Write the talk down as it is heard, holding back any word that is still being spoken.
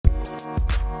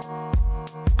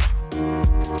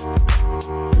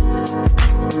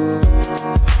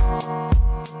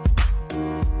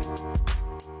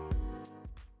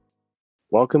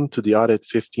Welcome to the Audit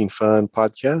 15 Fun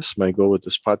podcast. My goal with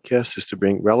this podcast is to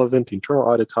bring relevant internal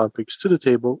audit topics to the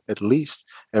table at least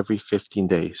every 15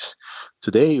 days.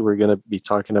 Today, we're going to be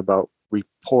talking about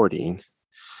reporting.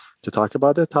 To talk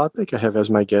about that topic, I have as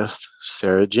my guest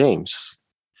Sarah James.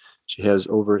 She has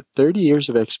over 30 years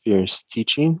of experience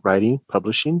teaching, writing,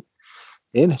 publishing,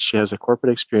 and she has a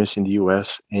corporate experience in the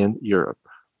US and Europe.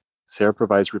 Sarah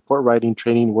provides report writing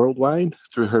training worldwide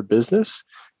through her business,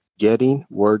 Getting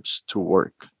Words to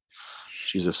Work.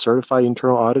 She's a certified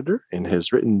internal auditor and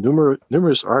has written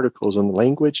numerous articles on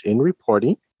language and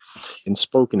reporting and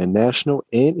spoken in national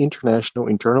and international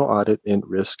internal audit and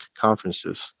risk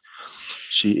conferences.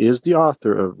 She is the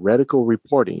author of Radical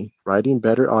Reporting, Writing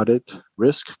Better Audit,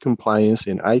 Risk Compliance,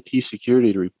 and IT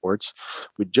Security Reports,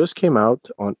 which just came out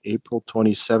on April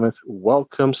 27th.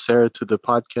 Welcome, Sarah, to the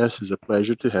podcast. It's a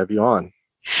pleasure to have you on.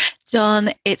 John,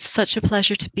 it's such a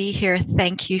pleasure to be here.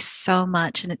 Thank you so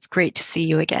much, and it's great to see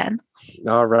you again.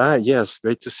 All right. Yes,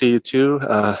 great to see you too.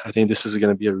 I think this is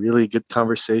going to be a really good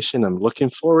conversation. I'm looking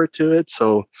forward to it.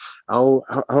 So, I'll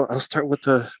start with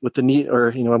the neat or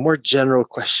a more general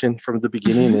question from the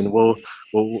beginning, and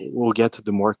we'll get to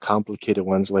the more complicated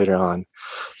ones later on.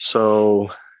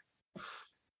 So,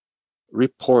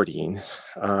 reporting.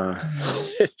 I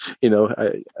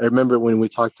remember when we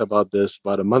talked about this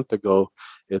about a month ago.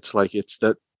 It's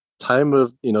that time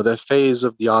of that phase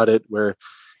of the audit where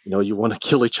you want to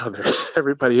kill each other.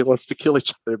 Everybody wants to kill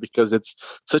each other because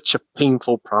it's such a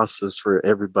painful process for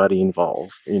everybody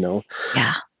involved.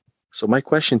 Yeah. So my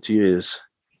question to you is,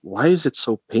 why is it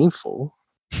so painful?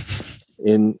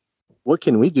 And what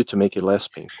can we do to make it less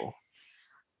painful?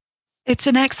 It's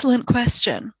an excellent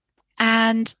question.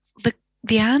 And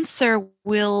the answer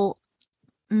will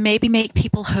maybe make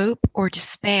people hope or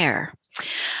despair.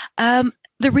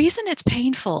 The reason it's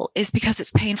painful is because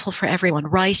it's painful for everyone.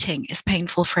 Writing is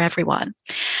painful for everyone.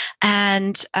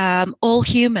 And all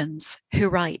humans who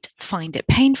write find it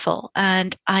painful.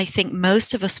 And I think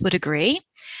most of us would agree,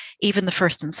 even the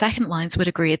first and second lines would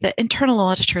agree, that internal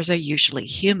auditors are usually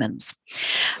humans.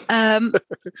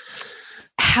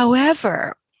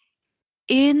 However,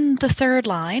 in the third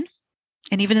line,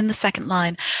 and even in the second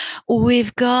line,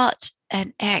 we've got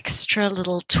an extra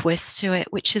little twist to it,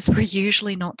 which is we're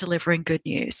usually not delivering good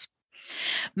news.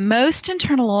 Most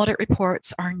internal audit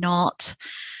reports are not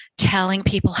telling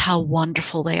people how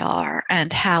wonderful they are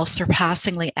and how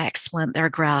surpassingly excellent their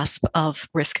grasp of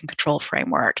risk and control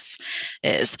frameworks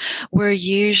is. We're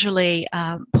usually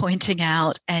pointing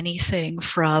out anything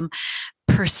from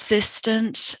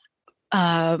persistent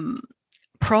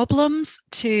problems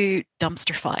to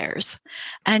dumpster fires,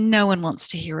 and no one wants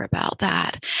to hear about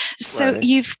that. So Right.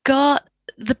 You've got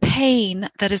the pain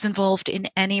that is involved in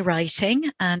any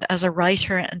writing, and as a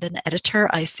writer and an editor,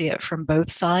 I see it from both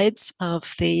sides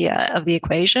of the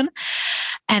equation.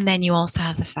 And then you also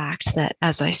have the fact that,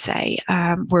 as I say,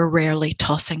 we're rarely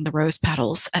tossing the rose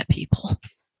petals at people.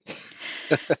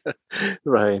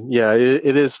 Right. Yeah,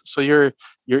 it is. So you're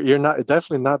not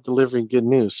definitely not delivering good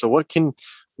news. So what can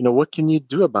you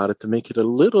do about it to make it a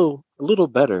little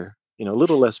better, a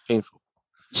little less painful?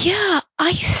 Yeah,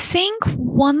 I think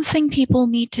one thing people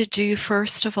need to do,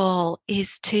 first of all,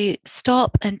 is to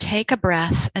stop and take a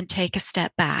breath and take a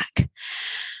step back.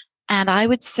 And I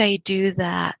would say do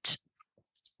that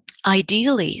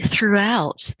ideally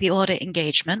throughout the audit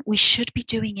engagement. We should be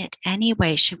doing it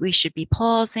anyway. We should be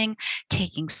pausing,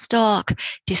 taking stock,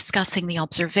 discussing the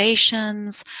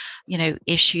observations,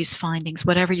 issues, findings,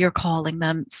 whatever you're calling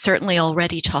them, certainly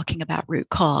already talking about root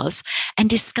cause and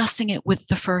discussing it with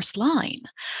the first line.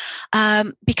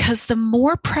 Because the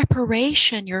more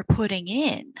preparation you're putting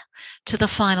in to the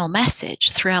final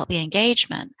message throughout the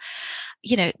engagement,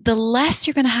 the less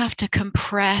you're going to have to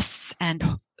compress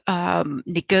and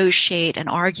negotiate and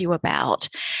argue about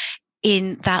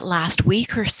in that last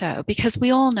week or so, because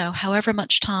we all know however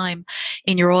much time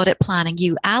in your audit planning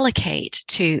you allocate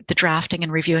to the drafting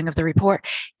and reviewing of the report,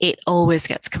 it always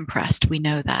gets compressed. We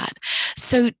know that.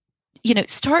 So,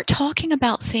 start talking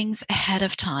about things ahead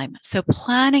of time. So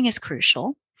planning is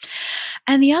crucial.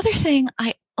 And the other thing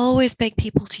I always beg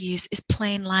people to use is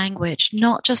plain language,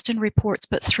 not just in reports,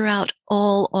 but throughout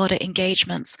all audit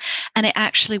engagements. And it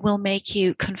actually will make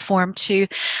you conform to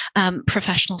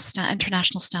international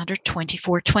standard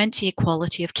 2420,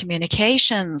 equality of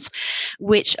communications,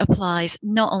 which applies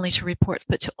not only to reports,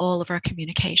 but to all of our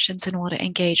communications and audit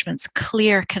engagements: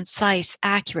 clear, concise,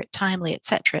 accurate, timely,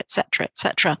 etc., etc.,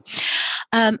 etc.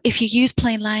 If you use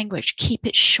plain language, keep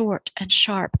it short and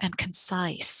sharp and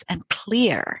concise and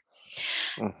clear.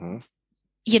 Mm-hmm.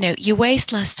 You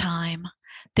waste less time.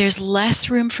 There's less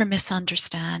room for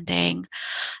misunderstanding,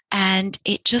 and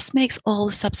it just makes all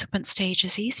the subsequent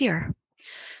stages easier.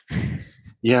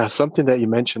 Yeah, something that you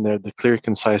mentioned there, the clear,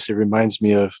 concise, it reminds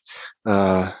me of,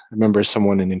 I remember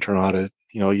someone in internal audit,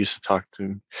 used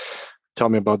to tell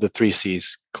me about the three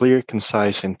C's: clear,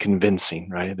 concise, and convincing,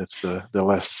 right? That's the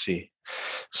last C.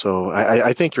 So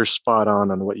I think you're spot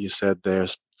on what you said there,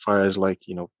 as far as like,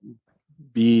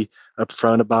 be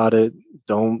upfront about it.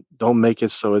 Don't make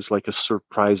it so it's like a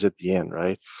surprise at the end,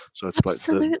 right? So it's like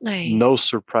the Absolutely. no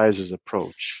surprises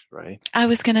approach, right? I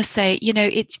was going to say,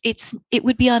 it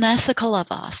would be unethical of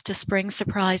us to spring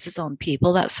surprises on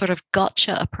people. That sort of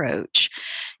gotcha approach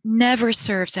never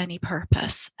serves any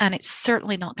purpose, and it's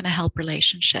certainly not going to help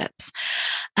relationships.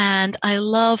 And I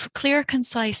love clear,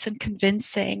 concise, and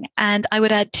convincing. And I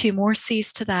would add two more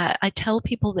C's to that. I tell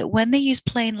people that when they use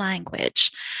plain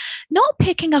language, not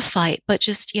picking a fight, but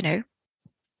just,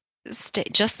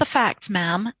 just the facts,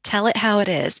 ma'am, tell it how it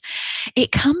is,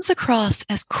 it comes across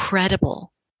as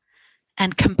credible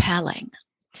and compelling.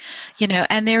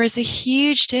 And there is a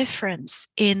huge difference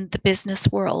in the business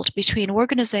world between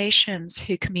organizations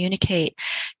who communicate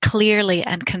clearly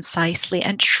and concisely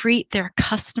and treat their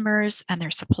customers and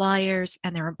their suppliers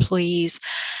and their employees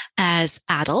as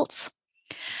adults,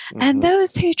 and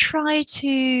those who try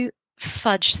to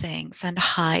fudge things and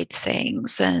hide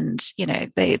things, and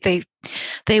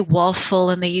they waffle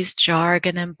and they use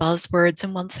jargon and buzzwords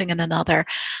and one thing and another,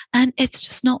 and it's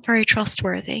just not very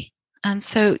trustworthy. And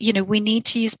so, we need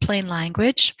to use plain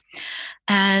language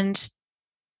and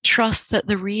trust that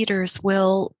the readers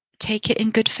will take it in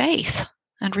good faith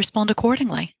and respond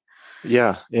accordingly.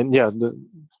 Yeah. And the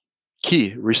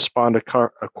key, respond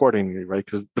accordingly, right?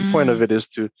 Because the point of it is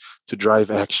to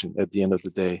drive action at the end of the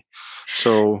day.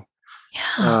 So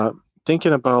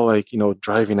thinking about like,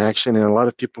 driving action, and a lot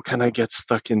of people kind of get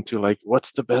stuck into like,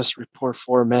 what's the best report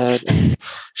format? And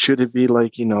should it be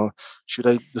like, should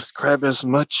I describe as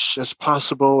much as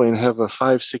possible and have a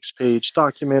 5-6 page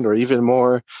document or even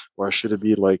more? Or should it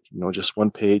be like, just one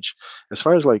page? As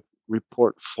far as like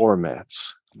report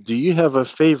formats, do you have a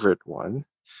favorite one?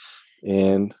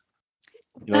 And,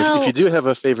 if you do have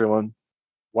a favorite one,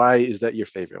 why is that your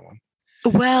favorite one?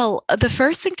 Well, the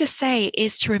first thing to say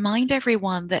is to remind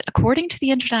everyone that according to the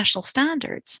international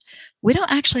standards, we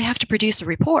don't actually have to produce a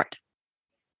report.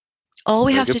 All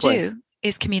we have to do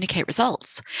is communicate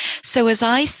results. So as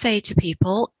I say to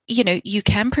people, you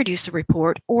can produce a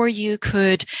report, or you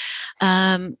could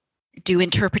do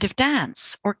interpretive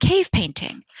dance or cave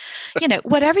painting,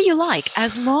 whatever you like,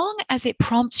 as long as it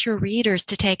prompts your readers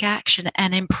to take action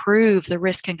and improve the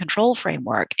risk and control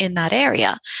framework in that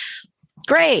area.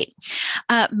 Great.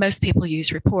 Most people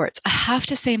use reports. I have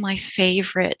to say my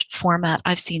favorite format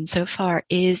I've seen so far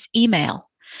is email.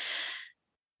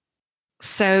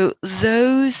 So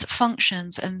those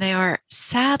functions, and they are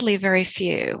sadly very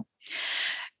few,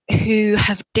 who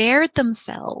have dared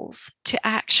themselves to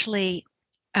actually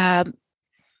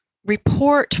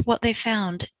report what they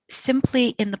found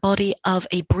simply in the body of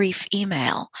a brief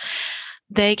email,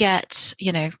 they get,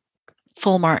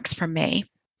 full marks from me.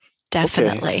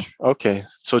 Definitely. Okay.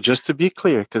 So just to be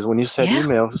clear, because when you said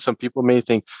email, some people may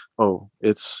think, oh,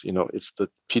 it's the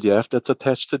PDF that's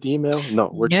attached to the email.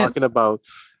 No, we're talking about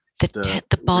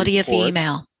the body report, of the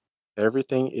email.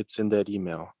 Everything, it's in that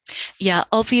email. Yeah,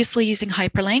 obviously using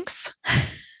hyperlinks,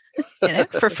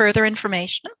 for further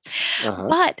information.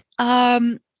 But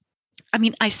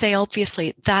I say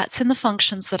obviously, that's in the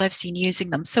functions that I've seen using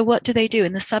them. So what do?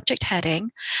 In the subject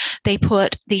heading, they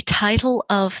put the title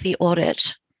of the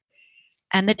audit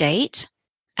and the date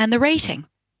and the rating.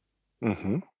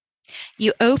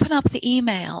 You open up the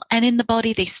email, and in the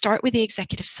body, they start with the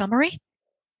executive summary,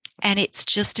 and it's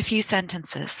just a few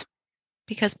sentences,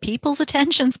 because people's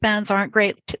attention spans aren't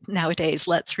great nowadays,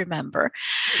 let's remember.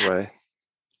 Right.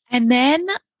 And then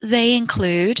they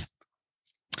include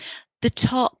the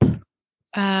top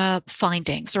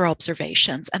findings or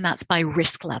observations, and that's by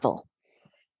risk level.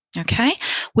 Okay,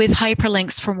 with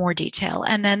hyperlinks for more detail.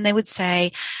 And then they would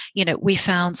say, we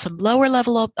found some lower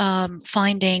level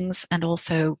findings and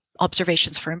also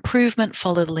observations for improvement.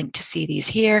 Follow the link to see these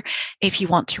here. If you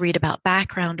want to read about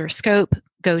background or scope,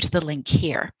 go to the link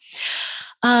here.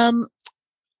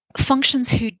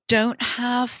 Functions who don't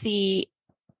have the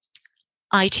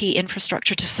IT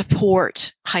infrastructure to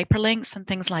support hyperlinks and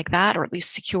things like that, or at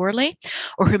least securely,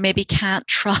 or who maybe can't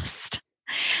trust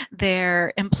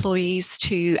their employees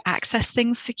to access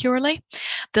things securely,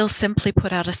 they'll simply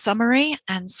put out a summary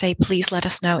and say, please let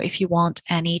us know if you want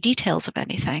any details of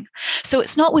anything. So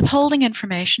it's not withholding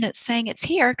information, it's saying it's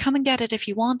here, come and get it if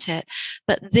you want it,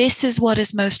 but this is what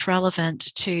is most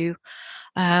relevant to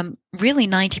Really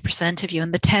 90% of you,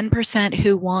 and the 10%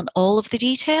 who want all of the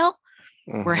detail,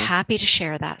 we're Mm-hmm. happy to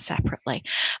share that separately.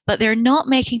 But they're not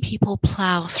making people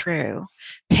plow through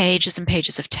pages and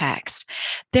pages of text.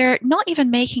 They're not even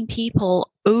making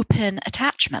people open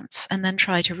attachments and then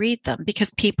try to read them,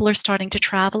 because people are starting to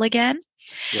travel again.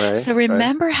 Right, So right.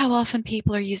 remember how often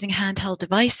people are using handheld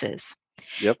devices.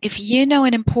 Yep. If you know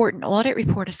an important audit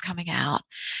report is coming out,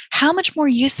 how much more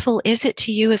useful is it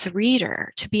to you as a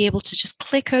reader to be able to just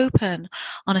click open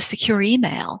on a secure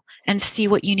email and see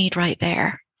what you need right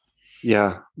there?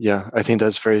 Yeah, yeah, I think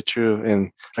that's very true.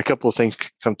 And a couple of things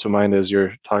come to mind as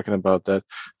you're talking about that.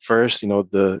 First,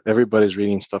 the everybody's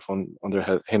reading stuff on their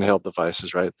handheld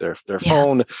devices, right? Their Yeah.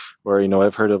 phone, or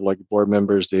I've heard of like board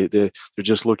members, they're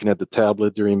just looking at the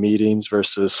tablet during meetings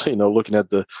versus looking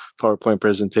at the PowerPoint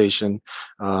presentation.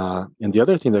 And the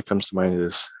other thing that comes to mind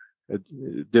is I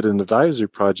did an advisory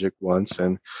project once,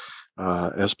 and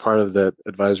as part of that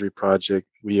advisory project,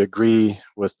 we agree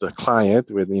with the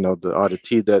client, with the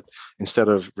auditee, that instead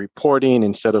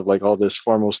of like all this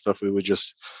formal stuff, we're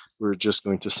just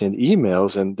going to send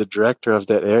emails. And the director of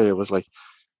that area was like,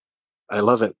 "I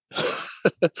love it."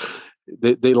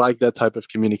 They like that type of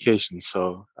communication.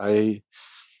 So I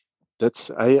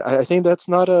think that's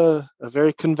not a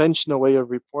very conventional way of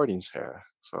reporting, Sarah.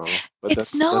 So, but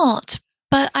It's that's not,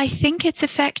 but I think it's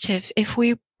effective if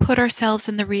we put ourselves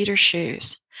in the reader's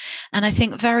shoes. And I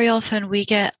think very often we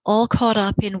get all caught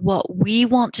up in what we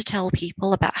want to tell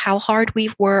people about how hard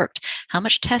we've worked, how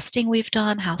much testing we've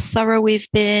done, how thorough we've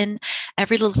been,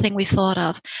 every little thing we thought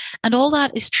of. And all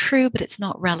that is true, but it's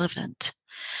not relevant.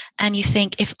 And you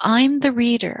think, if I'm the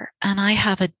reader and I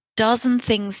have a dozen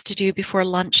things to do before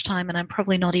lunchtime, and I'm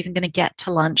probably not even going to get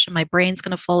to lunch, and my brain's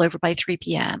going to fall over by 3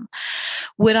 p.m.,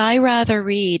 would I rather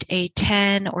read a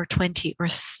 10 or 20 or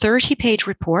 30 page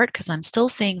report, because I'm still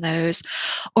seeing those,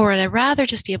 or would I rather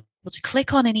just be able to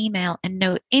click on an email and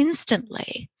know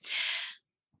instantly,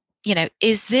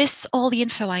 is this all the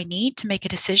info I need to make a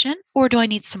decision, or do I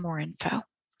need some more info?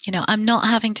 I'm not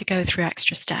having to go through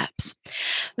extra steps.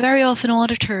 Very often,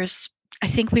 auditors, I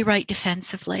think we write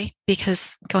defensively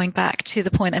because, going back to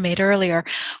the point I made earlier,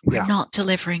 we're yeah. not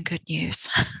delivering good news.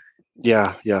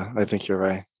 Yeah, yeah, I think you're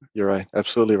right. You're right.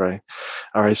 Absolutely right.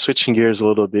 All right, switching gears a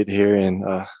little bit here. And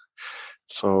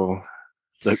so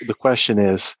the question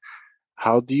is,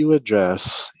 how do you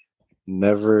address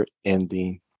never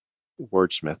ending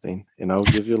wordsmithing? And I'll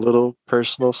give you a little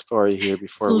personal story here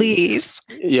Please.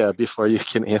 before you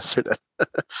can answer that.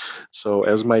 So,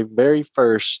 as my very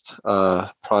first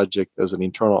project as an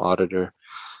internal auditor,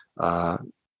 uh,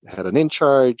 had an in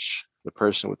charge. The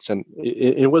person would send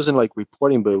it wasn't like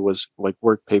reporting, but it was like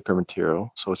work paper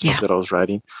material. So it's stuff Yeah. that I was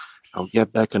writing. I'll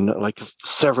get back and like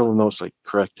several notes, like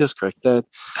correct this, correct that.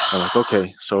 I'm like,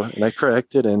 okay. So, and I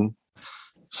corrected. And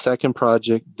second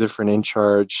project, different in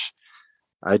charge.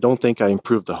 I don't think I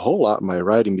improved a whole lot in my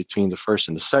writing between the first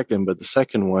and the second, but the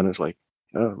second one is like,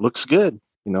 oh, looks good.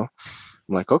 I'm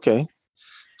like, okay.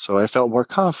 So I felt more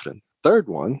confident. Third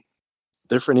one,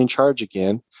 different in charge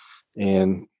again,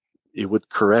 and it would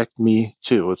correct me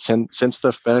too. It would send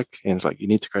stuff back, and it's like, you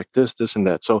need to correct this, and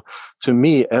that. So to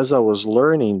me, as I was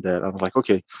learning that, I was like,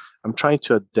 okay, I'm trying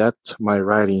to adapt my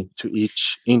writing to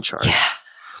each in Yeah. charge.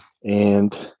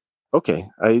 And okay,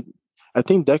 I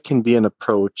think that can be an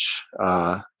approach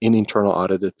in internal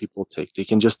audit that people take. They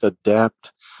can just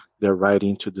adapt their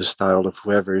writing to the style of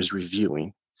whoever is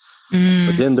reviewing. But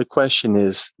Mm. then the question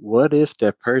is, what if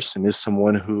that person is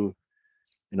someone who,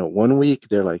 one week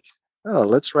they're like, oh,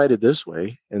 let's write it this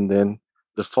way. And then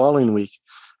the following week,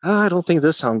 I don't think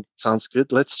this sounds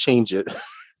good. Let's change it.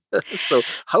 So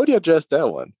how do you address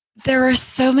that one? There are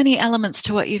so many elements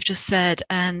to what you've just said.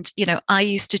 And, I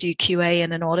used to do QA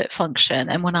in an audit function.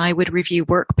 And when I would review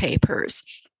work papers,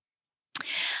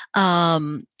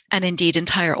 and indeed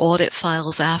entire audit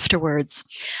files afterwards,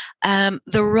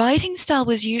 the writing style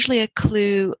was usually a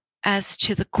clue as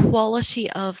to the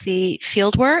quality of the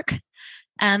fieldwork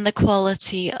and the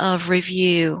quality of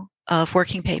review of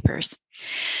working papers.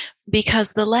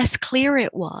 Because the less clear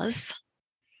it was,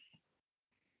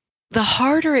 the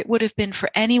harder it would have been for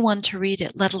anyone to read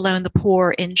it, let alone the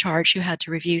poor in charge who had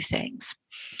to review things.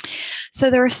 So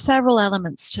there are several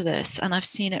elements to this, and I've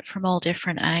seen it from all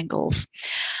different angles.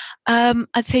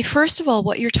 I'd say, first of all,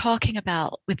 what you're talking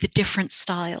about with the different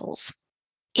styles,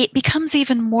 it becomes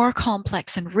even more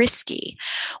complex and risky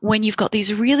when you've got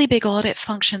these really big audit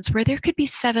functions where there could be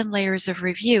 7 layers of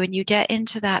review, and you get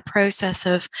into that process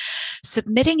of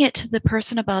submitting it to the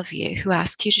person above you who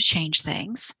asks you to change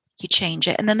things. You change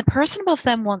it, and then the person above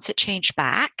them wants it changed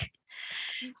back.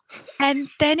 And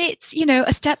then it's,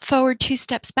 a step forward, two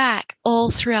steps back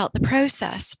all throughout the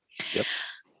process. Yep.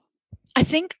 I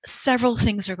think several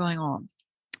things are going on.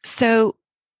 So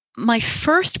my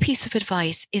first piece of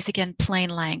advice is, again, plain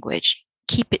language.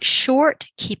 Keep it short,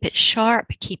 keep it sharp,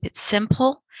 keep it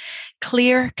simple,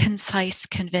 clear, concise,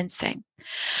 convincing.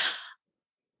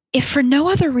 If for no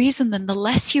other reason than the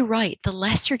less you write, the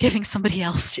less you're giving somebody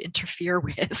else to interfere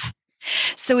with.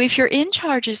 So if you're in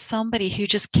charge as somebody who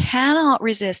just cannot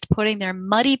resist putting their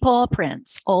muddy paw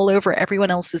prints all over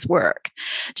everyone else's work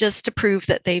just to prove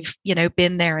that they've,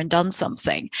 been there and done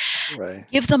something, Right.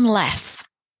 give them less.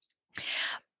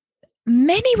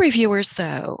 Many reviewers,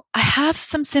 though, I have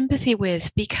some sympathy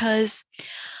with, because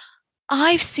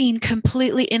I've seen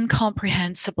completely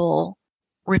incomprehensible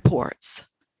reports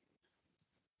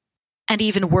and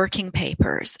even working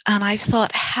papers. And I've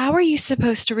thought, how are you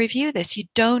supposed to review this? You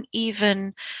don't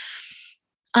even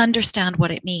understand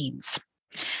what it means.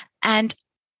 And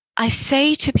I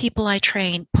say to people I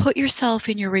train, put yourself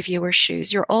in your reviewer's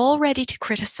shoes. You're all ready to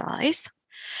criticize.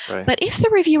 Right. But if the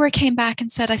reviewer came back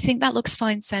and said, I think that looks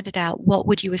fine, send it out, what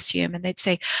would you assume? And they'd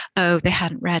say, oh, they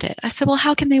hadn't read it. I said, well,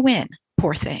 how can they win?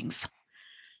 Poor things.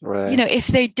 Right. If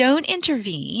they don't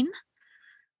intervene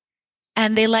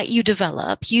and they let you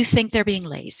develop, you think they're being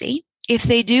lazy. If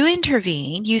they do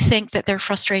intervene, you think that they're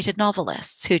frustrated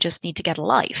novelists who just need to get a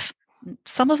life.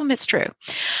 Some of them, it's true.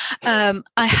 I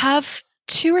have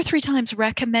 2 or 3 times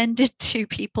recommended to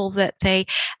people that they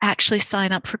actually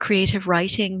sign up for creative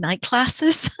writing night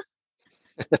classes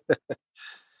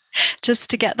just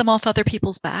to get them off other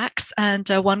people's backs. And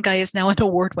one guy is now an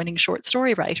award-winning short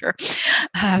story writer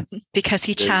because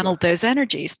he channeled those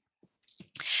energies.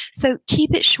 So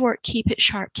keep it short, keep it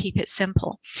sharp, keep it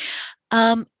simple.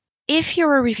 If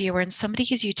you're a reviewer and somebody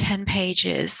gives you 10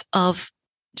 pages of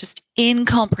just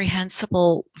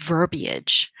incomprehensible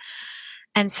verbiage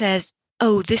and says,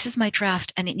 oh, this is my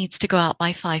draft and it needs to go out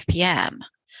by 5 p.m.,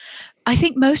 I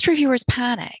think most reviewers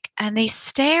panic and they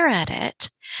stare at it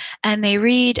and they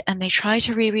read and they try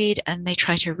to reread and they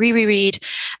try to reread.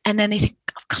 And then they think,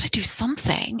 I've got to do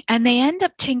something. And they end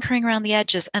up tinkering around the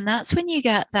edges. And that's when you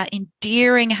get that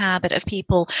endearing habit of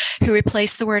people who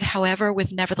replace the word however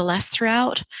with nevertheless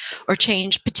throughout, or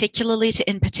change particularly to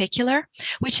in particular,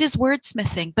 which is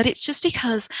wordsmithing. But it's just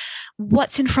because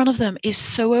what's in front of them is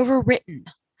so overwritten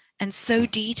and so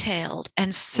detailed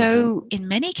and so, in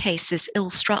many cases,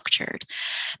 ill-structured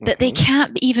that they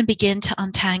can't even begin to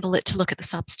untangle it to look at the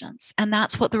substance. And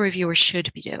that's what the reviewer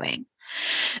should be doing.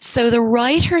 So the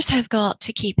writers have got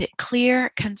to keep it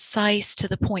clear, concise, to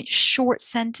the point, short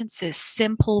sentences,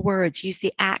 simple words, use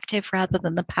the active rather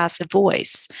than the passive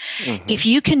voice. If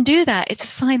you can do that, it's a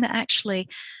sign that actually,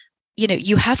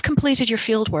 you have completed your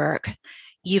field work,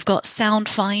 you've got sound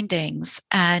findings,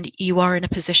 and you are in a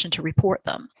position to report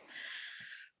them.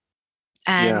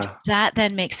 And that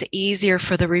then makes it easier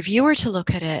for the reviewer to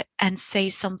look at it and say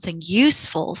something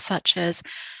useful, such as,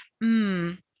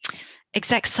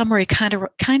 exec summary kind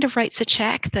of writes a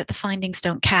check that the findings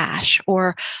don't cash,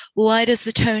 or why does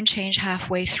the tone change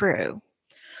halfway through?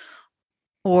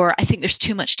 Or I think there's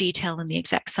too much detail in the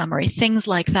exec summary, things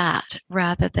like that,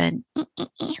 rather than,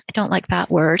 I don't like that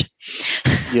word.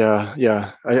 Yeah.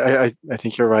 I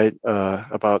think you're right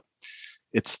about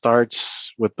it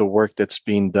starts with the work that's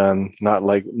being done, not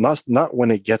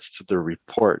when it gets to the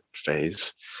report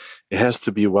phase. It has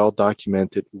to be well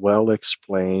documented, well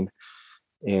explained,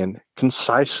 and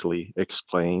concisely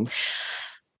explained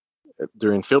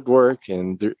during field work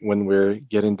and when we're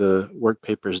getting the work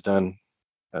papers done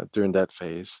during that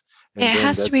phase. And it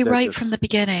has to be right from the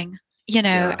beginning,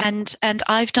 and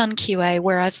I've done QA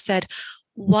where I've said,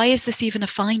 why is this even a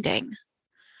finding?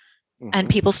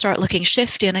 And people start looking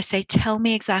shifty, and I say, tell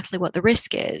me exactly what the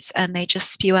risk is. And they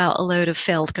just spew out a load of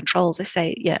failed controls. I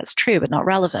say, yeah, it's true, but not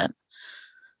relevant.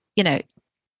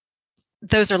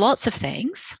 Those are lots of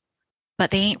things,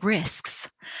 but they ain't risks.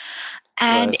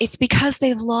 And it's because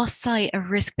they've lost sight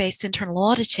of risk-based internal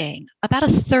auditing about a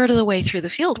third of the way through the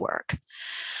field work.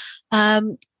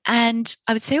 And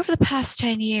I would say over the past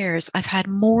 10 years, I've had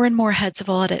more and more heads of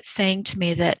audit saying to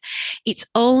me that it's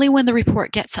only when the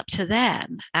report gets up to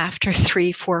them after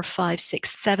 3, 4, 5, 6,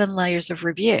 7 layers of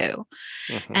review,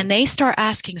 and they start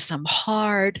asking some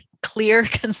hard, clear,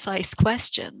 concise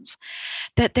questions,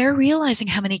 that they're realizing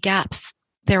how many gaps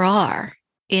there are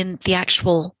in the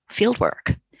actual field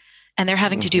work. And they're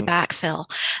having to do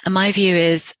backfill. And my view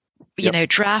is,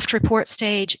 draft report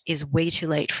stage is way too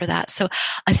late for that. So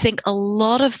I think a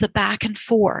lot of the back and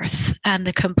forth and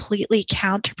the completely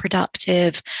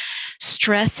counterproductive,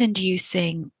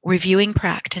 stress-inducing reviewing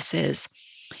practices,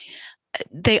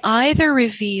 they either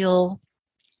reveal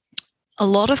a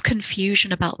lot of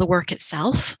confusion about the work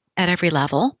itself at every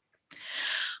level.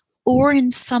 Or in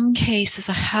some cases,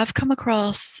 I have come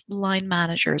across line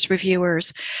managers,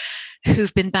 reviewers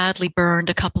who've been badly burned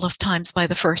a couple of times by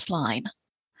the first line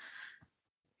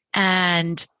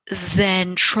and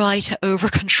then try to over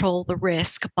control the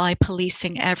risk by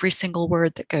policing every single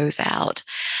word that goes out.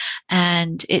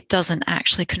 And it doesn't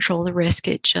actually control the risk,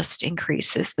 it just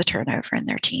increases the turnover in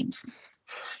their teams.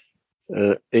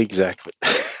 Exactly.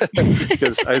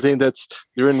 Because I think that's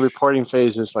during reporting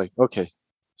phase, it's like, okay,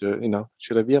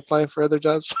 should I be applying for other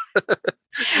jobs?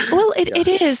 Well, it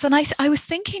is. And I was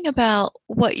thinking about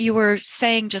what you were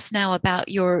saying just now about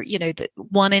your, that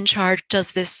one in charge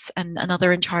does this and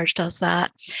another in charge does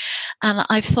that. And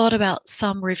I've thought about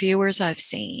some reviewers I've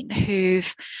seen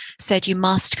who've said, you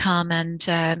must come and,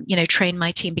 train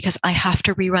my team because I have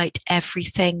to rewrite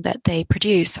everything that they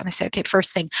produce. And I say, okay,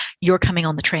 first thing, you're coming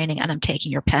on the training and I'm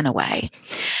taking your pen away.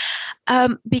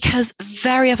 Because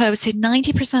very often, I would say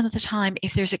 90% of the time,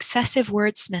 if there's excessive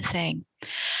wordsmithing,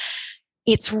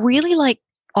 it's really like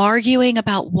arguing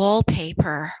about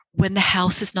wallpaper when the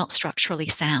house is not structurally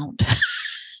sound.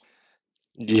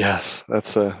 Yes,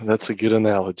 that's a good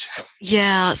analogy.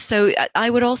 Yeah. So I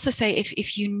would also say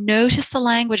if you notice the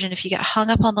language and if you get hung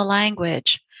up on the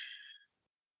language,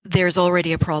 there's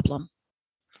already a problem.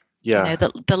 Yeah.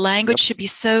 The language should be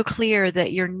so clear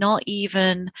that you're not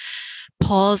even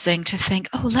pausing to think,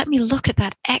 oh, let me look at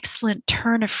that excellent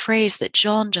turn of phrase that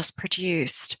John just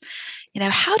produced.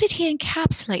 How did he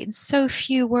encapsulate in so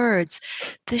few words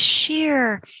the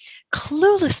sheer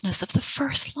cluelessness of the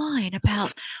first line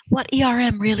about what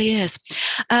ERM really is?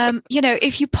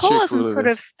 If you pause and sort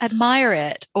of admire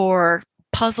it or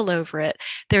puzzle over it,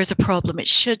 there's a problem. It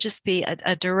should just be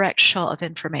a direct shot of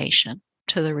information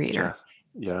to the reader.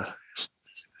 Yeah.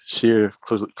 Sheer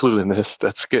cluelessness.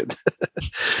 That's good.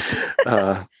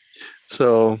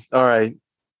 So, all right.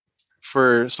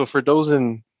 For those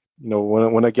in,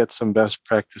 when I get some best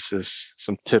practices,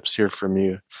 some tips here from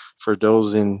you, for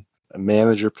those in a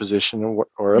manager position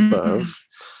or above,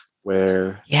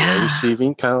 where they're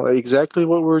receiving kind of exactly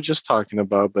what we were just talking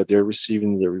about, but they're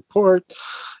receiving the report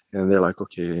and they're like,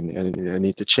 okay, I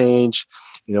need to change,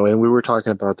 and we were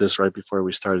talking about this right before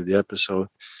we started the episode.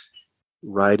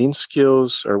 Writing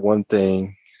skills are one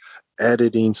thing,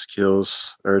 editing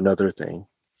skills are another thing.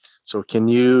 So can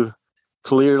you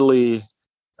clearly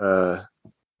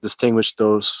distinguish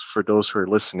those for those who are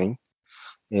listening?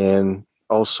 And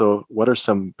also, what are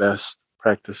some best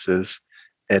practices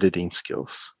editing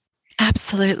skills?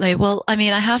 Absolutely. Well, I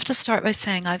have to start by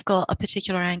saying I've got a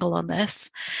particular angle on this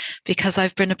because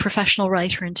I've been a professional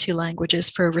writer in 2 languages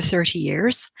for over 30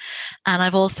 years. And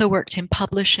I've also worked in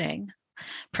publishing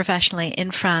professionally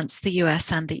in France, the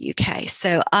US, and the UK.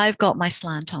 So I've got my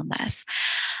slant on this.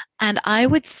 And I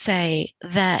would say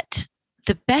that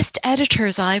the best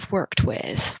editors I've worked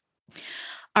with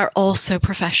are also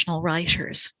professional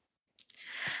writers.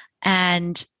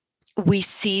 And we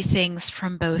see things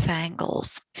from both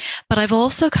angles. But I've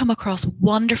also come across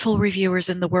wonderful reviewers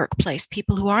in the workplace,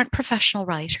 people who aren't professional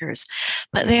writers,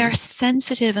 but they are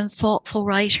sensitive and thoughtful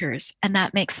writers, and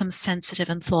that makes them sensitive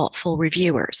and thoughtful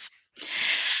reviewers.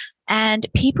 And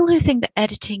people who think that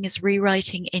editing is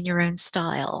rewriting in your own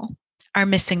style are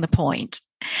missing the point.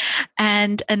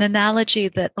 And an analogy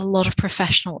that a lot of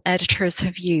professional editors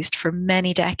have used for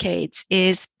many decades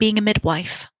is being a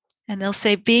midwife. And they'll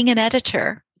say being an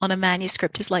editor on a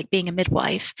manuscript is like being a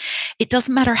midwife. It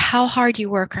doesn't matter how hard you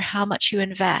work or how much you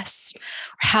invest or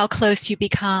how close you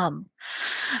become,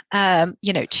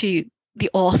 to the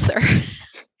author.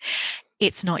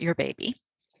 It's not your baby.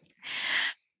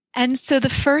 And so the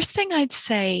first thing I'd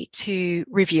say to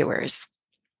reviewers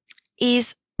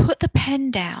is put the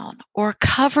pen down or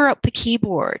cover up the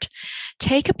keyboard.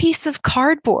 Take a piece of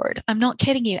cardboard, I'm not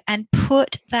kidding you, and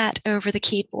put that over the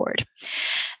keyboard.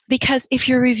 Because if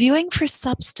you're reviewing for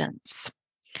substance,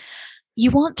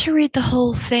 you want to read the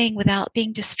whole thing without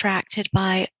being distracted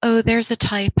by, oh, there's a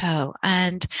typo,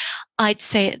 and I'd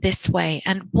say it this way,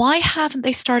 and why haven't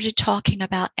they started talking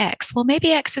about X? Well,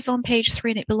 maybe X is on page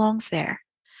 3 and it belongs there.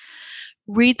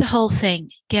 Read the whole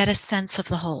thing, get a sense of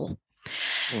the whole.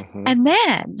 Mm-hmm. And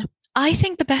then I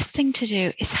think the best thing to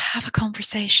do is have a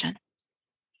conversation.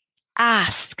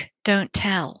 Ask, don't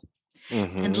tell,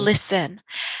 and listen.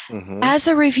 As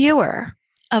a reviewer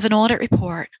of an audit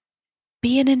report,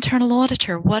 be an internal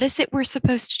auditor. What is it we're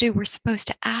supposed to do? We're supposed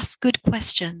to ask good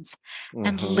questions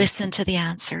and listen to the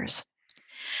answers.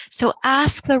 So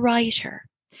ask the writer.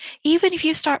 Even if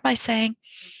you start by saying,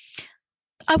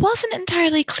 I wasn't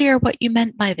entirely clear what you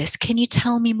meant by this. Can you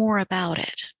tell me more about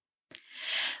it?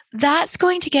 That's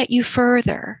going to get you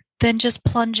further than just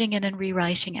plunging in and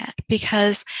rewriting it.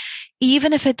 Because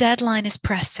even if a deadline is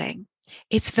pressing,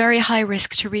 it's very high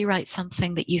risk to rewrite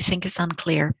something that you think is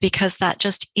unclear, because that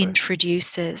just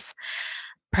introduces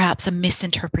perhaps a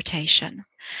misinterpretation.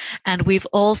 And we've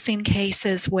all seen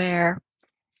cases where,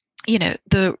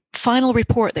 the final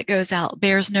report that goes out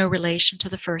bears no relation to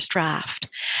the first draft.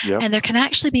 Yep. And there can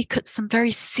actually be some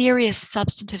very serious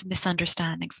substantive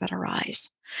misunderstandings that arise.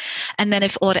 And then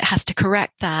if audit has to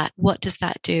correct that, what does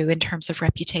that do in terms of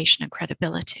reputation and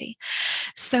credibility?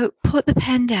 So put the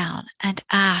pen down and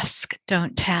ask,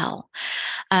 don't tell.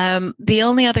 The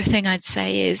only other thing I'd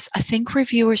say is I think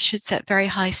reviewers should set very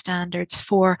high standards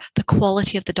for the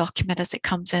quality of the document as it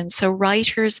comes in. So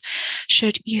writers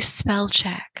should use spell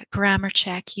check, grammar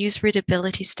check, use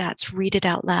readability stats, read it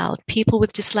out loud. People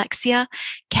with dyslexia,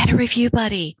 get a review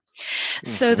buddy,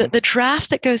 so that the draft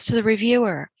that goes to the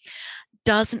reviewer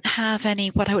doesn't have any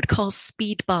what I would call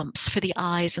speed bumps for the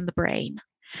eyes and the brain.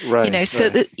 Right. So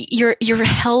that you're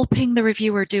helping the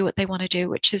reviewer do what they want to do,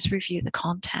 which is review the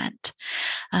content.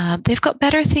 They've got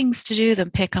better things to do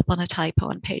than pick up on a typo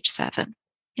on page 7.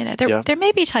 There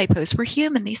may be typos. We're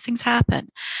human. These things happen.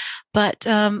 But,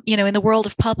 in the world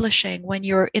of publishing, when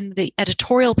you're in the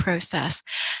editorial process,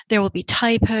 there will be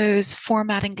typos,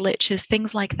 formatting glitches,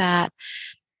 things like that.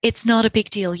 It's not a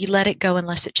big deal. You let it go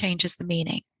unless it changes the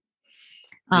meaning.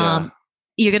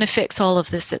 You're going to fix all of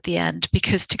this at the end,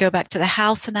 because to go back to the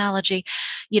house analogy,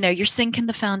 you're sinking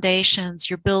the foundations,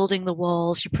 you're building the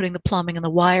walls, you're putting the plumbing and the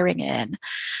wiring in.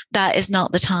 That is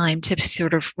not the time to be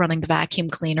sort of running the vacuum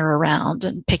cleaner around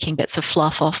and picking bits of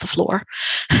fluff off the floor.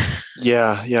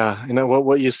 Yeah.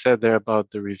 What you said there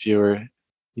about the reviewer,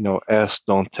 ask,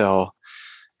 don't tell.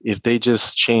 If they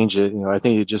just change it, I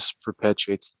think it just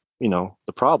perpetuates,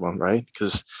 the problem, right?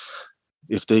 Because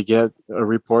if they get a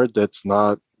report that's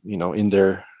not, in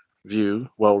their view,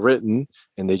 well written,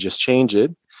 and they just change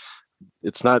it,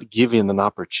 it's not giving an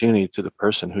opportunity to the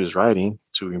person who's writing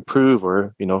to improve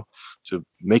or, to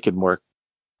make it more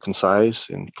concise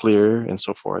and clear and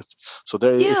so forth. So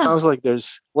it sounds like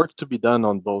there's work to be done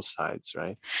on both sides,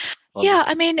 right?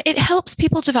 It helps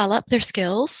people develop their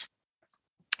skills,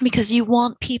 because you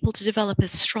want people to develop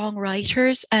as strong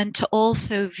writers and to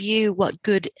also view what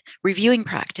good reviewing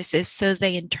practice is, so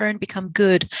they in turn become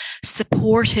good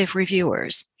supportive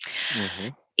reviewers.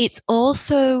 It's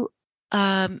also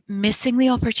missing the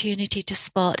opportunity to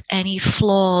spot any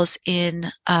flaws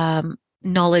in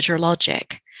knowledge or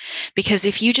logic. Because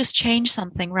if you just change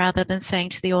something rather than saying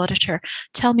to the auditor,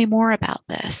 tell me more about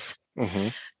this,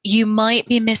 you might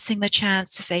be missing the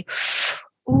chance to say,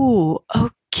 ooh,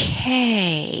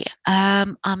 okay,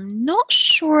 I'm not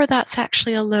sure that's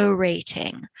actually a low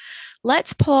rating.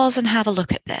 Let's pause and have a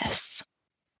look at this.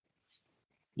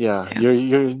 Yeah.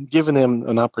 You're giving them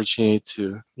an opportunity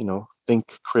to, think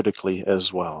critically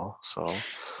as well. So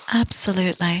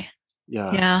absolutely.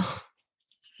 Yeah.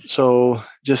 So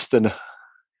just an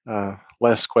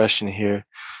last question here.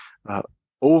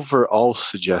 Overall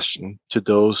suggestion to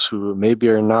those who maybe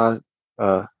are not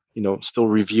still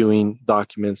reviewing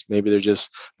documents. Maybe they're just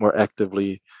more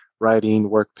actively writing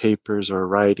work papers or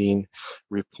writing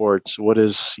reports. What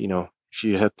is, if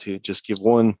you had to just give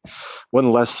one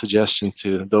last suggestion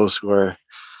to those who are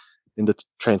in the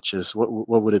trenches,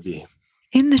 what would it be?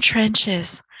 In the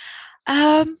trenches,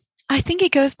 I think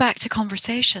it goes back to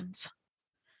conversations.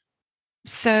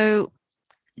 So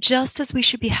just as we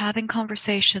should be having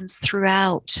conversations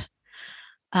throughout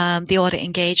the audit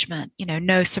engagement,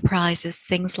 no surprises,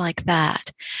 things like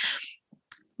that,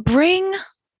 bring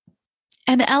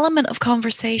an element of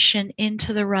conversation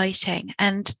into the writing.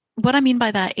 And what I mean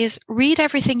by that is read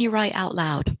everything you write out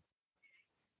loud.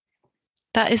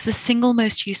 That is the single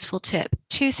most useful tip.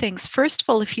 2 things. First of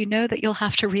all, if you know that you'll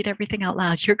have to read everything out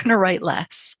loud, you're going to write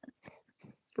less.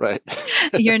 Right.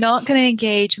 You're not going to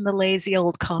engage in the lazy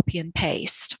old copy and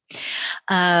paste.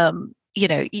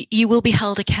 You will be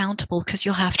held accountable because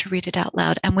you'll have to read it out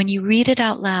loud. And when you read it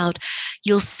out loud,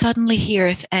 you'll suddenly hear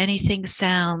if anything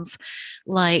sounds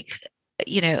like,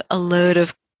 a load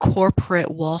of corporate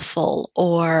waffle,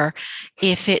 or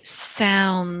if it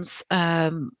sounds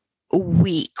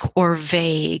weak or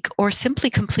vague or simply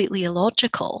completely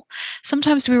illogical.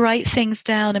 Sometimes we write things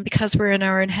down, and because we're in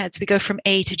our own heads, we go from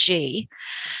A to G,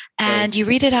 and you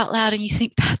read it out loud and you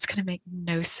think that's going to make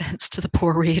no sense to the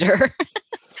poor reader.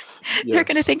 They're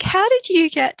going to think, how did you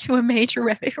get to a major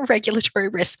regulatory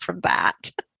risk from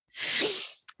that?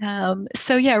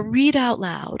 Read out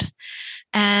loud.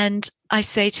 And I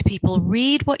say to people,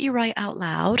 read what you write out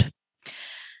loud,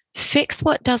 fix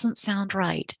what doesn't sound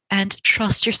right, and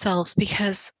trust yourselves,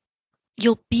 because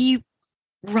you'll be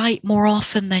write more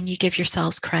often than you give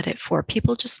yourselves credit for.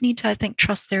 People just need to, I think,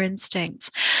 trust their instincts.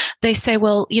 They say,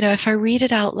 well, if I read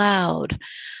it out loud,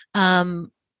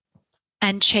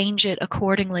 and change it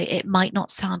accordingly, it might not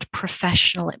sound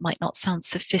professional. It might not sound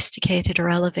sophisticated or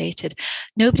elevated.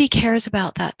 Nobody cares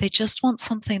about that. They just want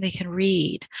something they can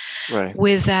read Right.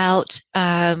 without,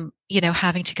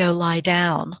 having to go lie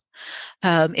down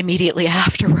immediately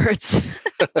afterwards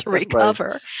to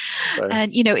recover. Right.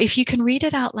 And, if you can read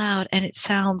it out loud and it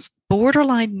sounds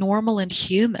borderline normal and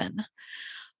human,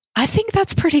 I think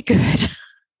that's pretty good.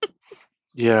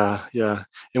 Yeah, yeah.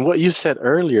 And what you said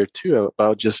earlier too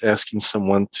about just asking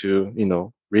someone to,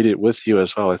 read it with you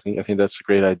as well. I think that's a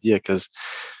great idea because,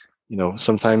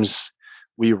 sometimes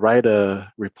we write a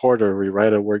report or we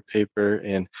write a work paper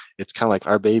and it's kind of like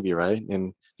our baby, right?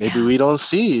 And maybe Yeah. we don't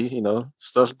see,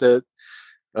 stuff that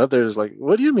others like,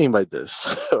 what do you mean by this?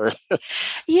 Or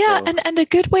Yeah, so and a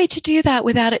good way to do that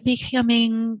without it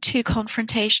becoming too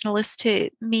confrontational is to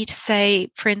me to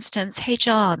say, for instance, hey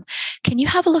John, can you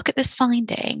have a look at this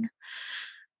finding?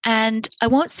 And I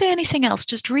won't say anything else,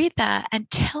 just read that and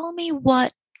tell me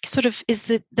what sort of is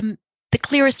the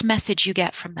clearest message you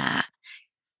get from that.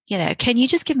 Can you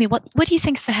just give me what do you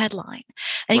think's the headline?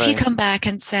 And if you right. come back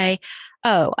and say,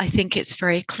 oh, I think it's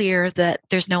very clear that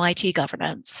there's no IT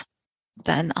governance,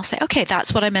 then I'll say, okay,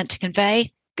 that's what I meant to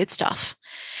convey. Good stuff.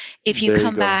 If you There you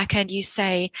come go. back and you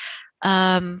say,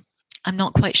 I'm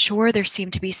not quite sure, there seem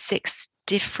to be 6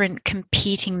 different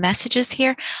competing messages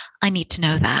here, I need to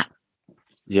know that.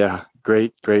 Yeah,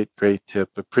 great, great, great tip.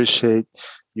 Appreciate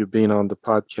you being on the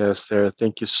podcast, Sarah.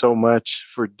 Thank you so much.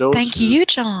 For those Thank who, you,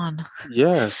 John.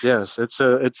 yes, yes, it's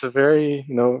a very,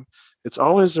 it's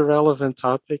always a relevant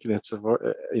topic, and it's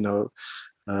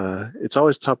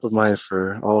always top of mind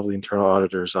for all of the internal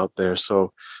auditors out there.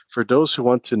 So, for those who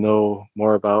want to know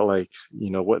more about, like,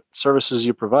 what services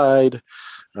you provide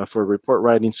for report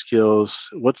writing skills,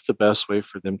 what's the best way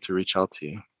for them to reach out to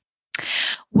you?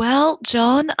 Well,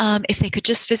 John, if they could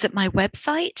just visit my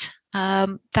website,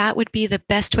 that would be the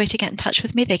best way to get in touch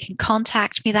with me. They can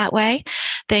contact me that way.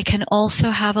 They can also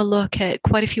have a look at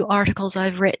quite a few articles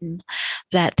I've written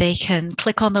that they can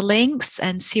click on the links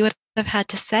and see what I've had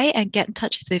to say and get in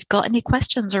touch if they've got any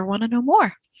questions or want to know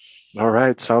more. All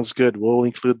right, sounds good. We'll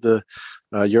include the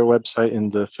your website in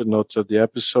the footnotes of the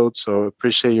episode. So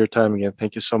appreciate your time again.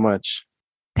 Thank you so much.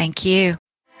 Thank you.